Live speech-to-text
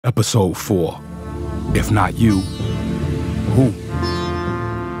Episode 4. If not you, who?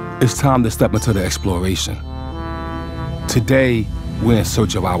 It's time to step into the exploration. Today, we're in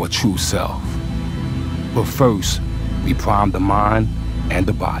search of our true self. But first, we prime the mind and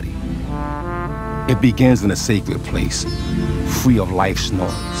the body. It begins in a sacred place, free of life's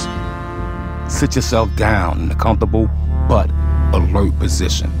noise. Sit yourself down in a comfortable but alert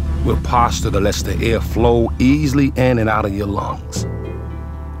position with posture that lets the air flow easily in and out of your lungs.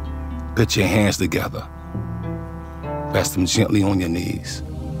 Put your hands together. Rest them gently on your knees.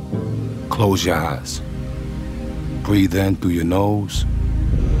 Close your eyes. Breathe in through your nose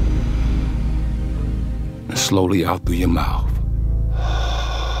and slowly out through your mouth.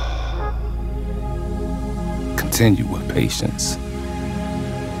 Continue with patience.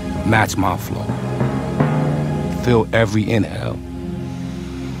 Match my flow. Feel every inhale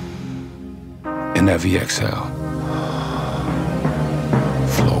and every exhale.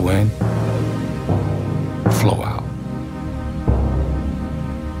 Flow in, flow out.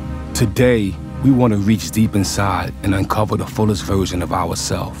 Today, we want to reach deep inside and uncover the fullest version of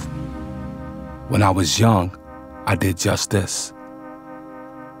ourselves. When I was young, I did just this.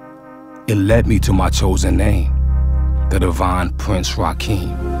 It led me to my chosen name, the divine Prince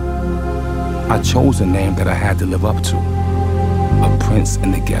Rakim. I chose a name that I had to live up to, a prince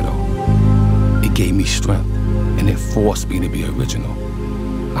in the ghetto. It gave me strength, and it forced me to be original.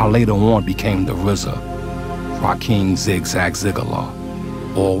 I later on became the RZA, Rakim Zigzag Zigala,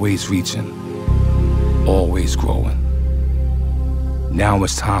 always reaching, always growing. Now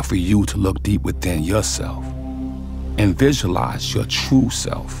it's time for you to look deep within yourself and visualize your true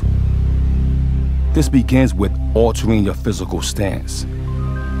self. This begins with altering your physical stance,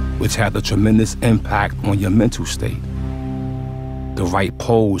 which has a tremendous impact on your mental state. The right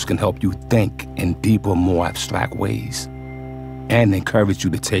pose can help you think in deeper, more abstract ways and encourage you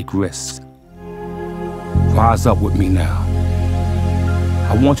to take risks. Rise up with me now.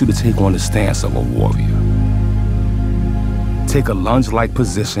 I want you to take on the stance of a warrior. Take a lunge-like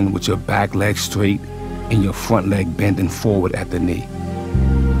position with your back leg straight and your front leg bending forward at the knee.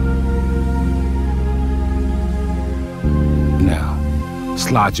 Now,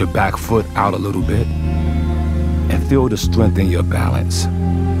 slide your back foot out a little bit and feel the strength in your balance.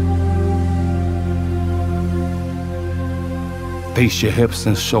 Face your hips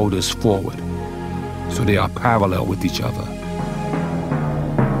and shoulders forward so they are parallel with each other.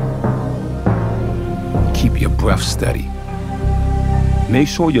 Keep your breath steady. Make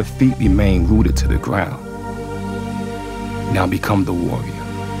sure your feet remain rooted to the ground. Now become the warrior.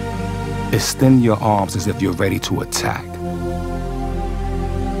 Extend your arms as if you're ready to attack.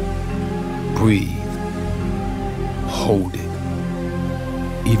 Breathe. Hold it.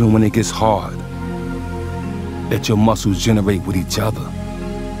 Even when it gets hard, let your muscles generate with each other.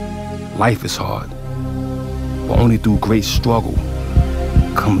 Life is hard, but only through great struggle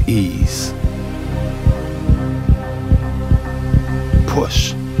come ease.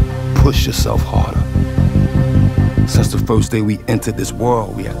 Push yourself harder. Since the first day we entered this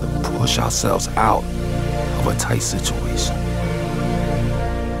world, we had to push ourselves out of a tight situation.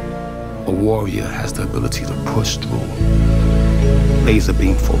 A warrior has the ability to push through. Laser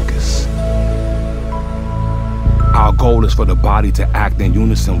beam focus. Our goal is for the body to act in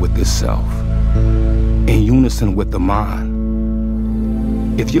unison with itself, in unison with the mind.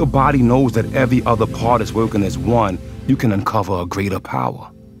 If your body knows that every other part is working as one, you can uncover a greater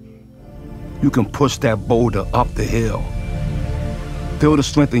power. You can push that boulder up the hill. Feel the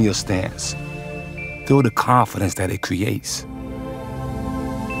strength in your stance. Feel the confidence that it creates.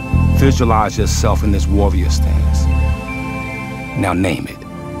 Visualize yourself in this warrior stance. Now name it.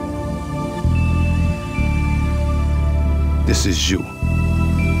 This is you.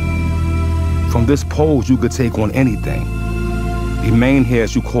 From this pose, you could take on anything. Remain here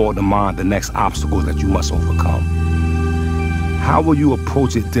as you call to mind the next obstacles that you must overcome. How will you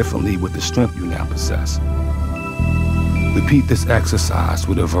approach it differently with the strength you now possess? Repeat this exercise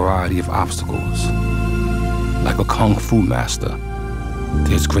with a variety of obstacles. Like a kung fu master,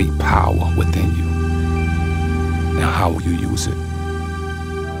 there's great power within you. Now how will you use it?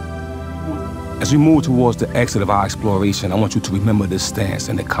 As we move towards the exit of our exploration, I want you to remember this stance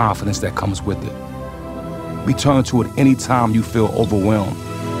and the confidence that comes with it. Return to it any time you feel overwhelmed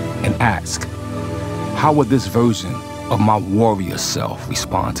and ask, how would this version of my warrior self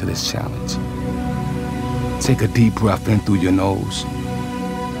respond to this challenge? Take a deep breath in through your nose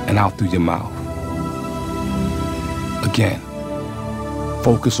and out through your mouth. Again,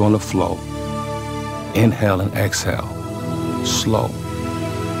 focus on the flow. Inhale and exhale, slow,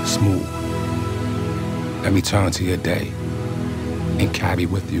 smooth, and return to your day and carry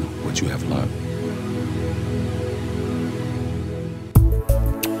with you what you have learned.